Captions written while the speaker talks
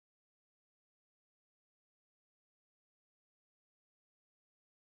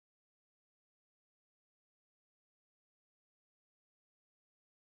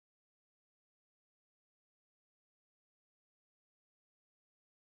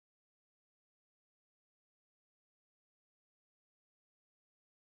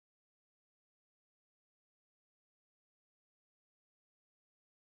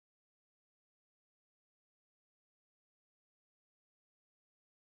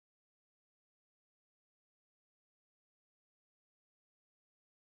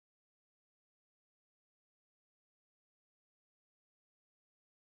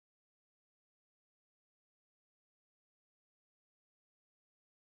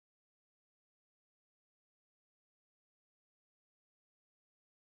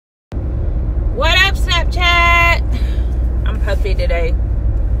coffee today.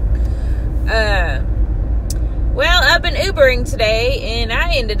 Well, I've been Ubering today, and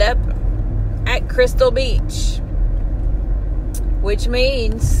I ended up at Crystal Beach, which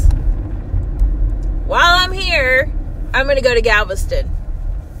means while I'm here, I'm going to go to Galveston.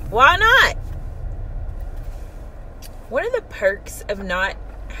 Why not? One of the perks of not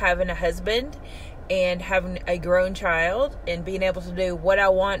having a husband and having a grown child and being able to do what I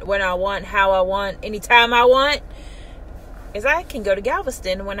want, when I want, how I want, anytime I want, is I can go to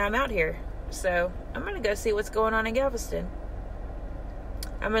Galveston when I'm out here. So I'm going to go see what's going on in Galveston.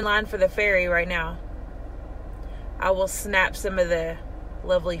 I'm in line for the ferry right now. I will snap some of the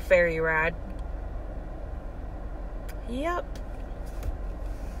lovely ferry ride. Yep.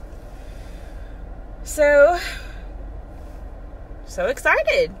 So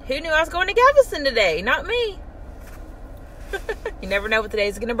excited. Who knew I was going to Galveston today? Not me. You never know what the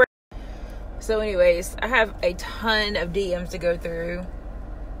day's going to bring. So anyways, I have a ton of DMs to go through.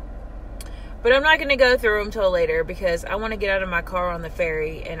 But I'm not going to go through them till later because I want to get out of my car on the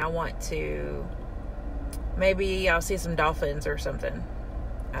ferry and I want to, maybe I'll see some dolphins or something.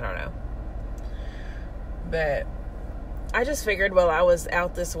 I don't know. But I just figured while I was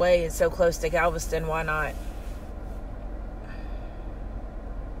out this way and so close to Galveston, why not?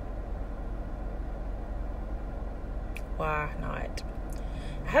 Why not?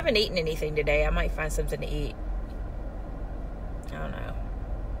 I haven't eaten anything today. I might find something to eat. I don't know.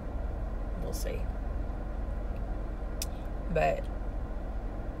 We'll see. But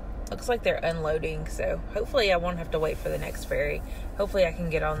looks like they're unloading, so hopefully I won't have to wait for the next ferry. Hopefully I can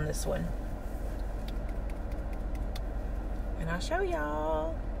get on this one. And I'll show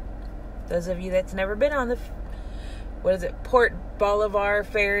y'all. Those of you that's never been on the, what is it, Port Bolivar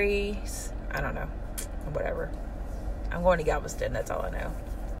ferries? I don't know. Whatever. I'm going to Galveston, that's all I know.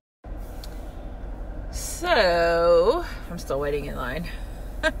 So, I'm still waiting in line.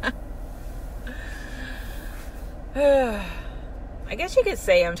 I guess you could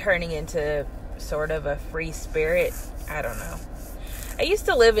say I'm turning into sort of a free spirit. I don't know. I used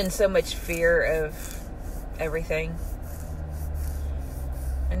to live in so much fear of everything.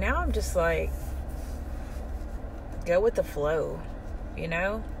 And now I'm just like, go with the flow, you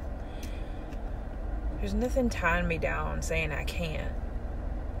know? There's nothing tying me down saying I can't.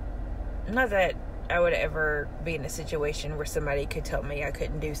 Not that I would ever be in a situation where somebody could tell me I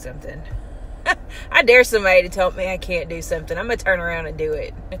couldn't do something. I dare somebody to tell me I can't do something. I'm going to turn around and do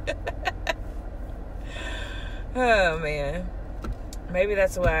it. Oh, man. Maybe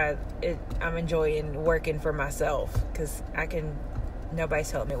that's why I'm enjoying working for myself. Because nobody's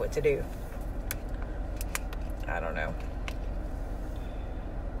telling me what to do. I don't know.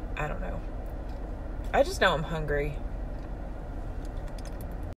 I just know I'm hungry.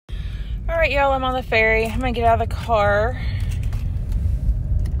 Alright, y'all, I'm on the ferry. I'm going to get out of the car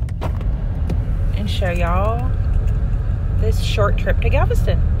and show y'all this short trip to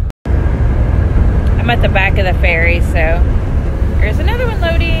Galveston. I'm at the back of the ferry, so here's another one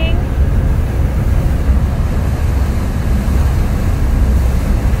loading.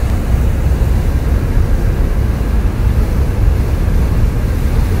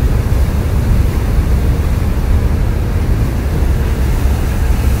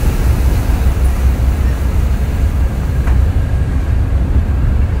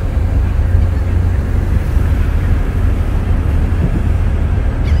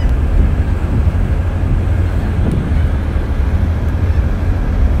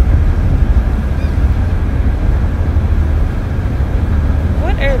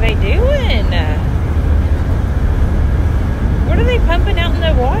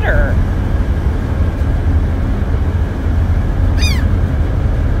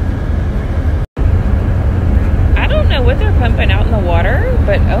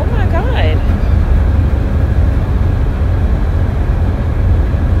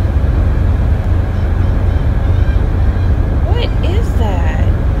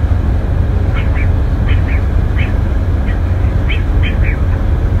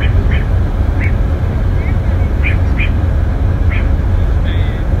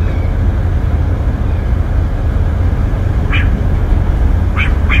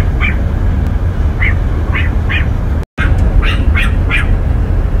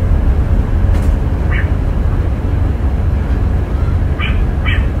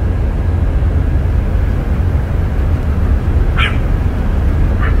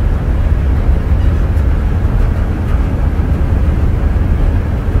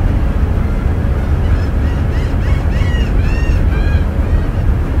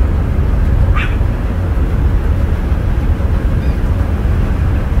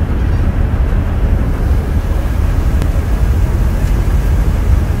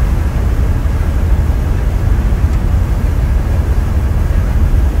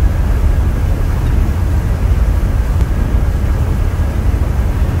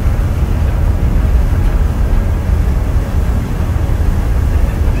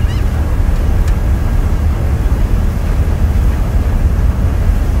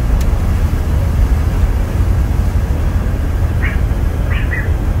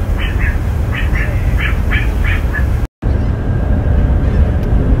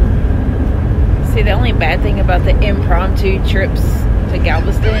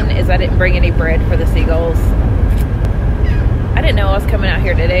 is I didn't bring any bread for the seagulls. I didn't know I was coming out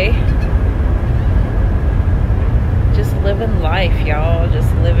here today. Just living life, y'all.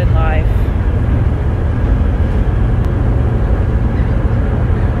 Just living life.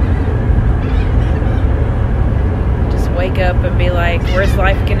 Just wake up and be like, where's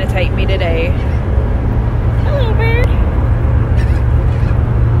life gonna take me today? Hello, bird.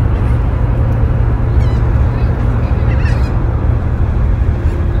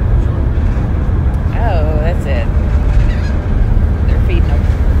 Oh, that's it. They're feeding them.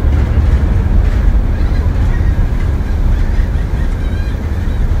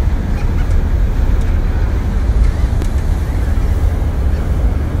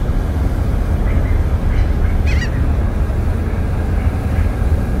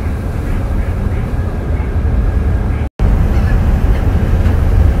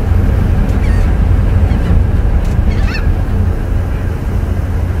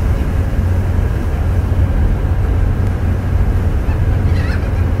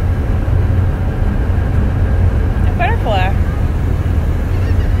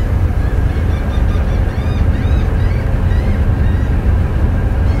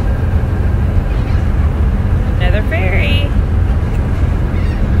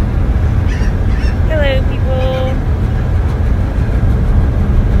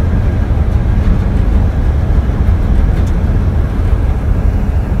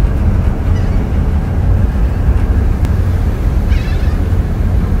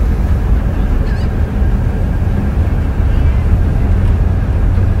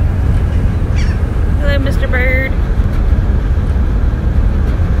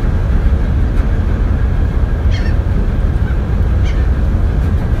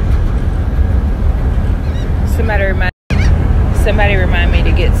 Somebody remind me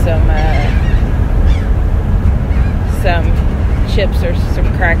to get some chips or some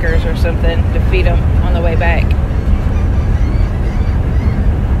crackers or something to feed them on the way back.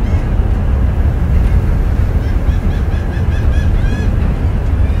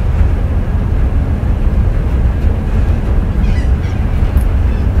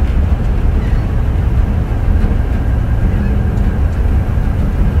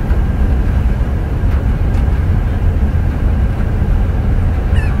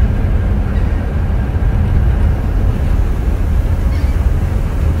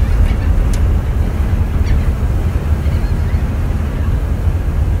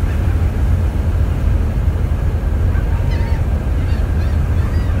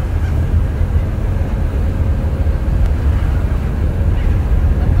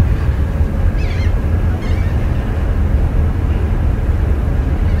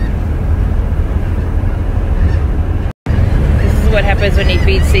 What happens when you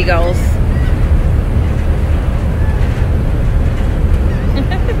feed seagulls.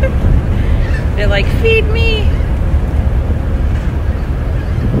 They're like, feed me.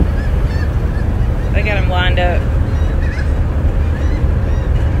 I got them lined up.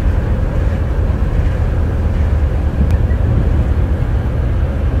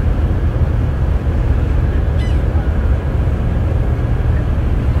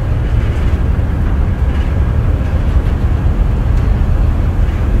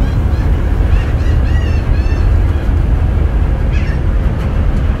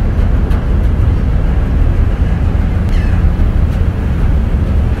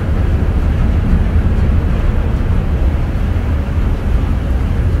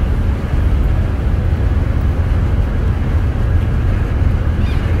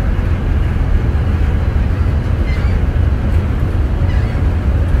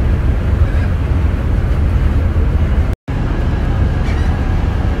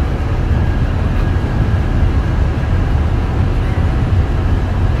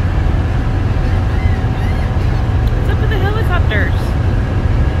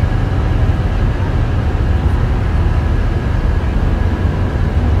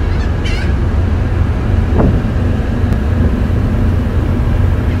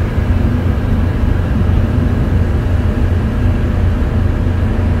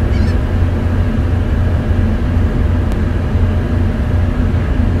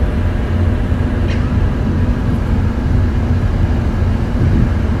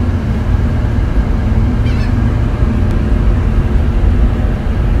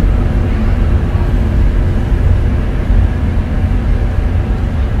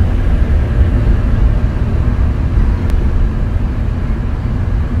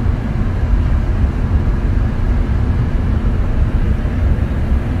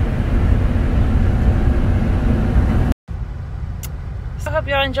 So I hope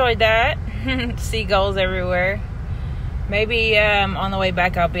y'all enjoyed that. Seagulls everywhere. Maybe on the way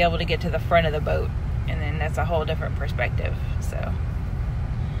back I'll be able to get to the front of the boat, and then that's a whole different perspective. So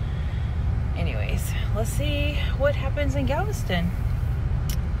anyways, let's see what happens in Galveston.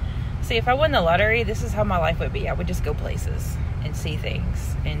 See, if I won the lottery, this is how my life would be. I would just go places and see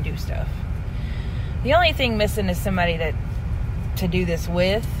things and do stuff. The only thing missing is somebody to do this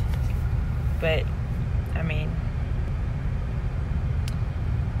with. But I mean,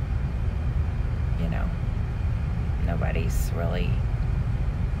 you know, nobody's really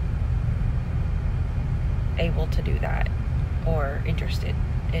able to do that or interested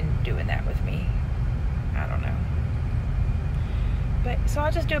in doing that with me. I don't know. But so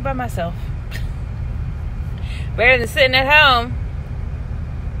I'll just do it by myself. Better than sitting at home.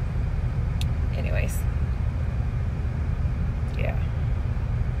 Anyways. Yeah.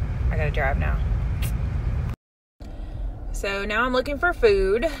 I gotta drive now. So now I'm looking for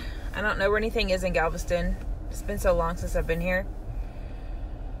food. I don't know where anything is in Galveston. It's been so long since I've been here.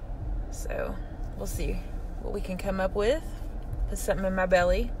 So we'll see what we can come up with. Put something in my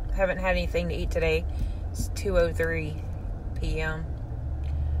belly. I haven't had anything to eat today. It's 2:03 p.m.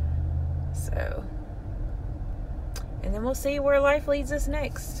 So, and then we'll see where life leads us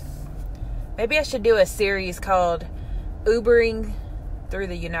next. Maybe I should do a series called Ubering Through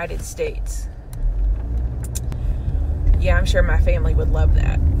the United States. Yeah, I'm sure my family would love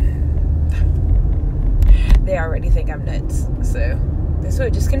that. They already think I'm nuts. So this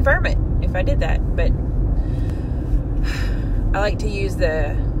would just confirm it if I did that. But I like to use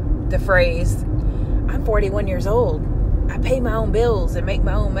the phrase, I'm 41 years old. I pay my own bills and make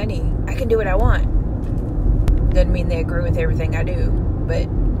my own money. I can do what I want. Doesn't mean they agree with everything I do, but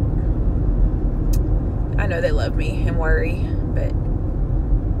I know they love me and worry, but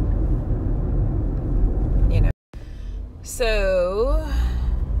you know. So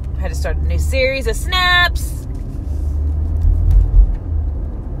I had to start a new series of snaps.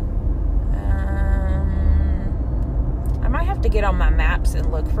 I might have to get on my maps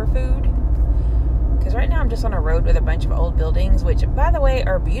and look for food. Because right now I'm just on a road with a bunch of old buildings, which, by the way,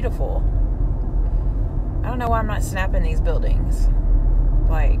 are beautiful. I don't know why I'm not snapping these buildings.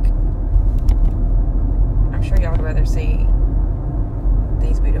 Like, I'm sure y'all would rather see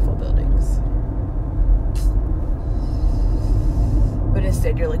these beautiful buildings. But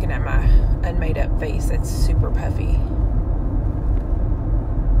instead you're looking at my unmade up face that's super puffy.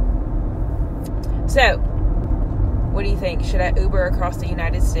 So, what do you think? Should I Uber across the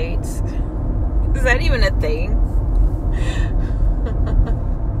United States? Is that even a thing?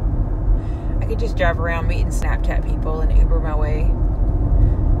 I could just drive around meeting Snapchat people and Uber my way.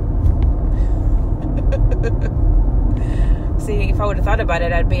 See, if I would have thought about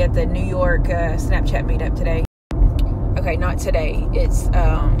it, I'd be at the New York Snapchat meetup today. Okay, not today. It's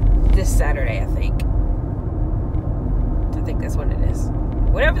this Saturday, I think. I think that's what it is.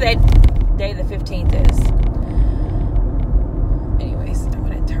 Whatever that day the 15th is. Anyways, I'm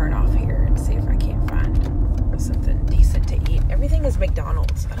going to turn off here and see if I can't find something decent to eat. Everything is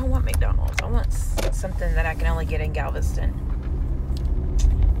McDonald's. I don't want McDonald's. I want something that I can only get in Galveston.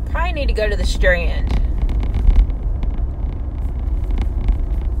 Probably need to go to the Strand.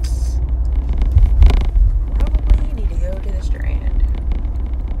 Probably need to go to the Strand.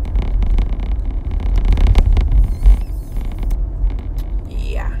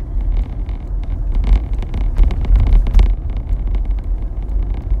 Yeah.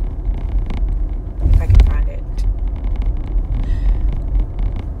 If I can find it.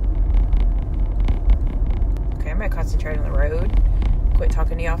 Okay, I'm going to concentrate on the road. Quit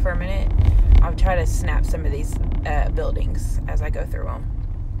talking to y'all for a minute. I'll try to snap some of these buildings as I go through them.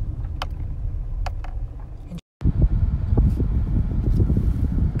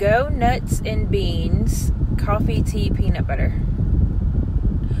 Go nuts and beans, coffee, tea, peanut butter.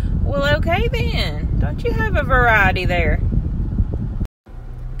 Well, okay then. Don't you have a variety there?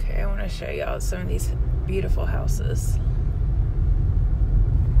 Okay, I want to show y'all some of these beautiful houses.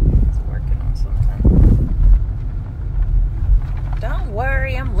 It's working on something. Don't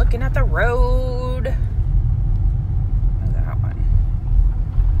worry, I'm looking at the road. That one.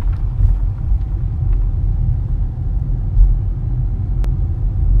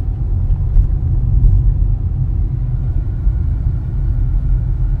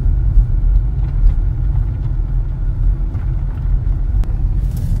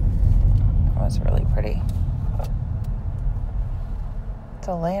 Oh, it's really pretty. It's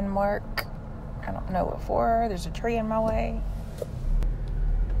a landmark. I don't know what for. There's a tree in my way.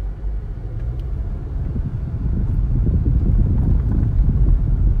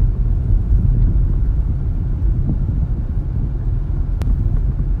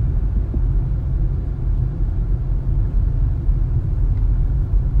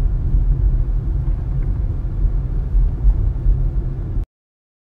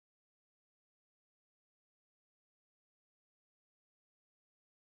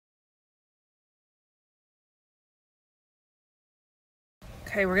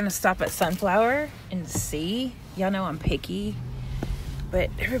 Okay, we're gonna stop at Sunflower and see. Y'all know I'm picky, but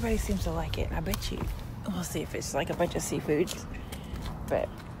everybody seems to like it. And I bet you, we'll see if it's like a bunch of seafoods. But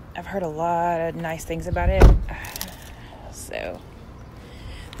I've heard a lot of nice things about it. So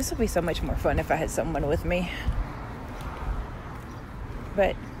this would be so much more fun if I had someone with me.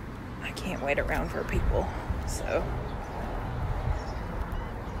 But I can't wait around for people. So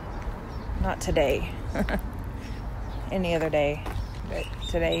not today. Any other day. But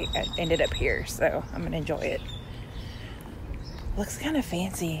today I ended up here, so I'm gonna enjoy it. Looks kind of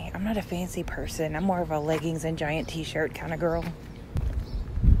fancy. I'm not a fancy person. I'm more of a leggings and giant t-shirt kind of girl.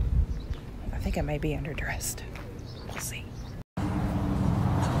 I think I may be underdressed. We'll see.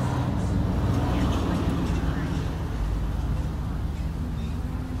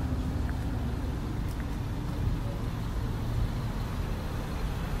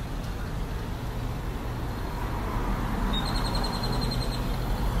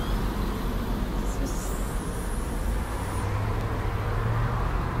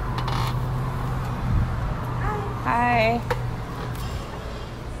 Hi.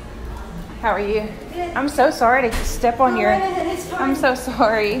 How are you? Good. I'm so sorry to step on your... I'm so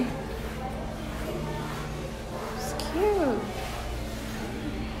sorry. It's cute.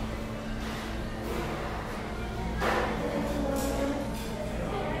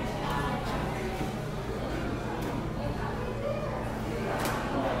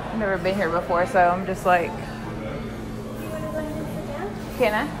 I've never been here before, so I'm just like... You want to go ahead and sit down?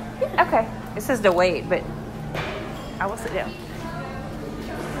 Can I? Yeah. Okay. It says to wait, but I will sit down. Is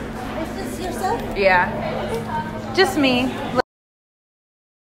this yourself? Yeah. Just me.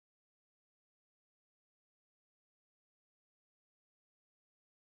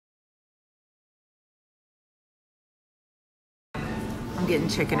 I'm getting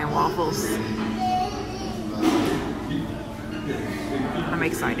chicken and waffles. I'm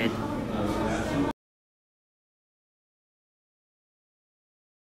excited.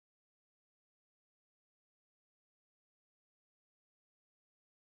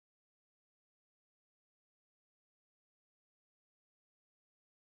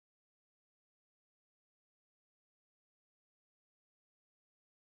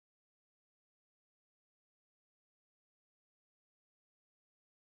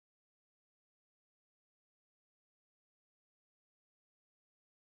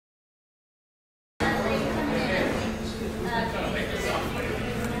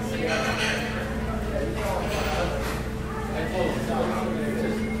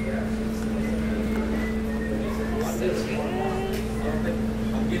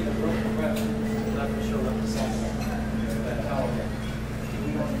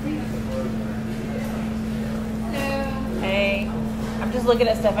 Hey, I'm just looking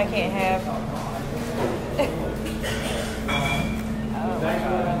at stuff I can't have. Oh my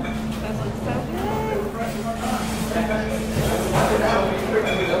god, this looks so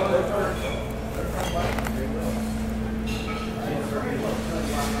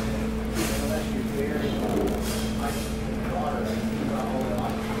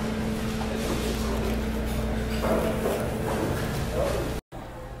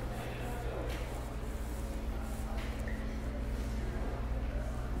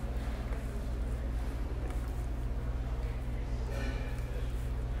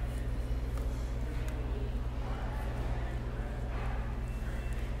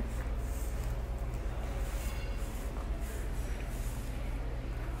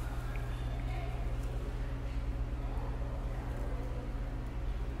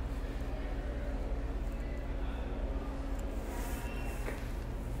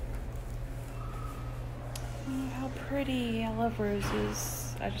how pretty. I love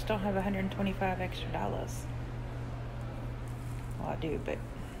roses. I just don't have 125 extra dollars. Well, I do, but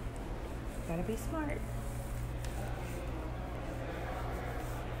gotta be smart.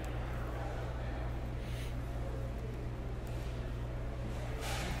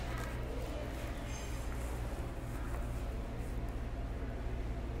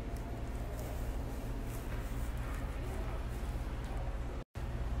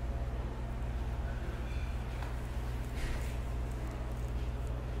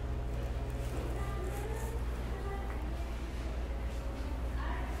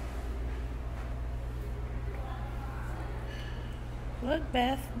 Look,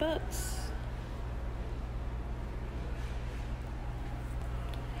 Beth, books.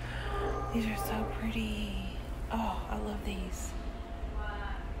 These are so pretty. Oh, I love these.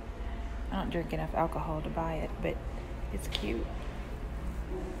 I don't drink enough alcohol to buy it, but it's cute.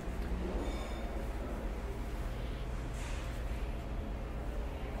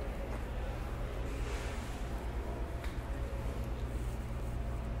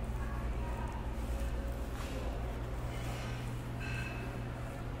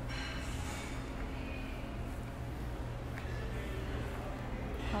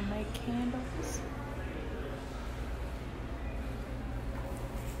 make candles.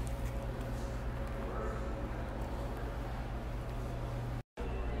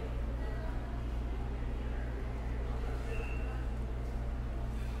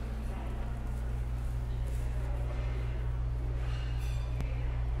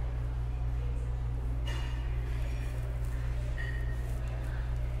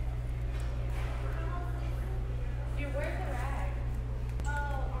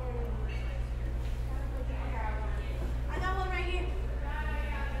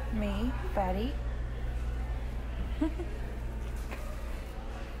 Me, Fatty.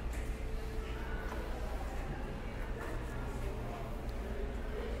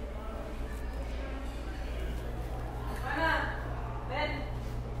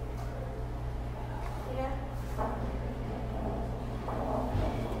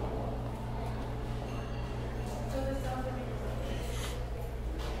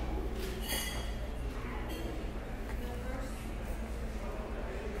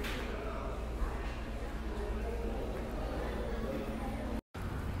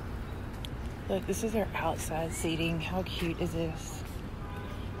 Look, this is our outside seating. How cute is this?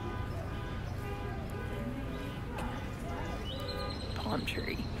 Palm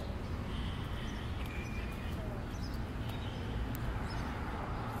tree.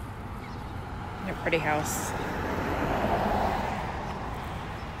 They're pretty house.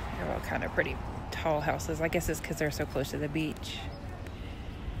 They're all kind of pretty tall houses. I guess it's because they're so close to the beach.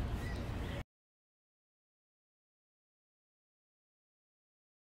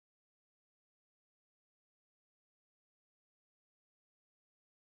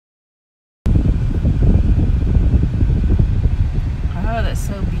 Oh, that's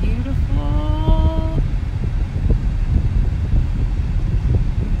so beautiful.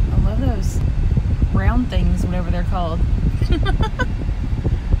 I love those round things, whatever they're called.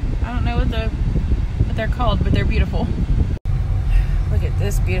 I don't know what they're called, but they're beautiful. Look at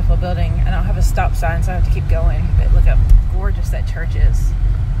this beautiful building. I don't have a stop sign, so I have to keep going. But look how gorgeous that church is.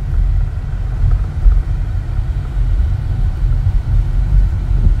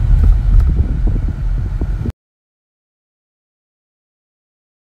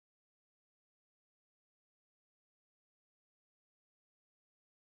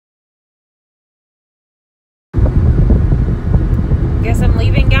 Guess I'm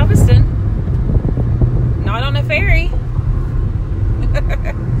leaving Galveston. Not on a ferry.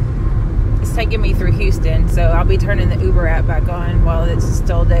 It's taking me through Houston, so I'll be turning the Uber app back on while it's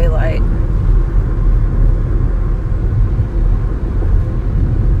still daylight.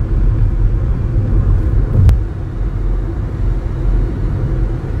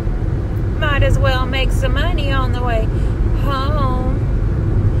 Might as well make some money on the way home,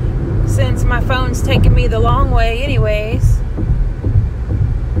 since my phone's taking me the long way anyways.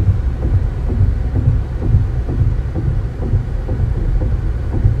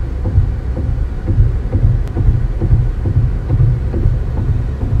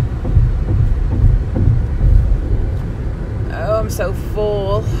 I'm so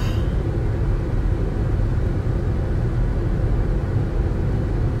full.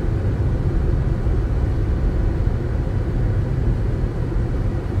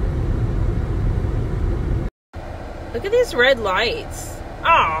 Look at these red lights.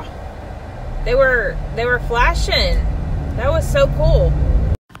 Ah, they were flashing. That was so cool.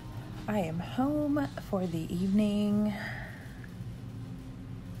 I am home for the evening.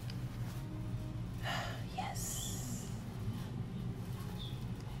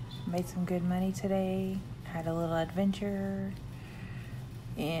 Made some good money today, had a little adventure,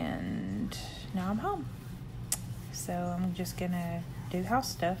 and now I'm home. So I'm just gonna do house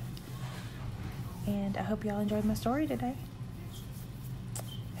stuff, and I hope y'all enjoyed my story today.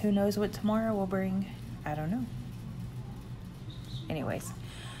 Who knows what tomorrow will bring? I don't know. Anyways,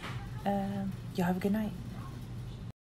 y'all have a good night.